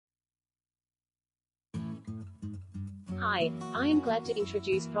Hi, I am glad to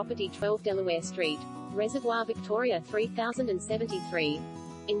introduce property 12 Delaware Street, Reservoir Victoria 3073.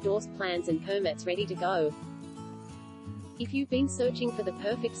 Endorsed plans and permits ready to go. If you've been searching for the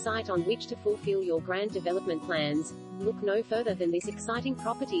perfect site on which to fulfill your grand development plans, look no further than this exciting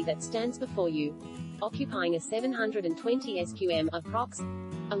property that stands before you. Occupying a 720 sqm approx.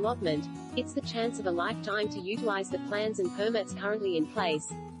 allotment, it's the chance of a lifetime to utilize the plans and permits currently in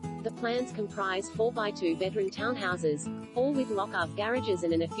place. The plans comprise 4x2 bedroom townhouses, all with lock-up garages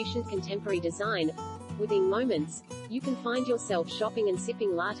and an efficient contemporary design. Within moments, you can find yourself shopping and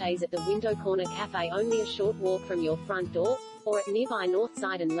sipping lattes at the Window Corner Cafe only a short walk from your front door, or at nearby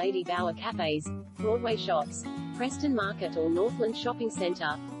Northside and Lady Bower cafes, Broadway shops, Preston Market or Northland Shopping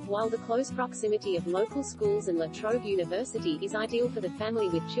Center, while the close proximity of local schools and La Trobe University is ideal for the family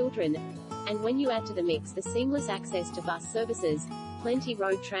with children. And when you add to the mix the seamless access to bus services, plenty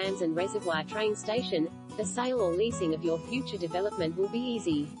road trams and Reservoir train station, the sale or leasing of your future development will be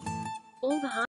easy. All the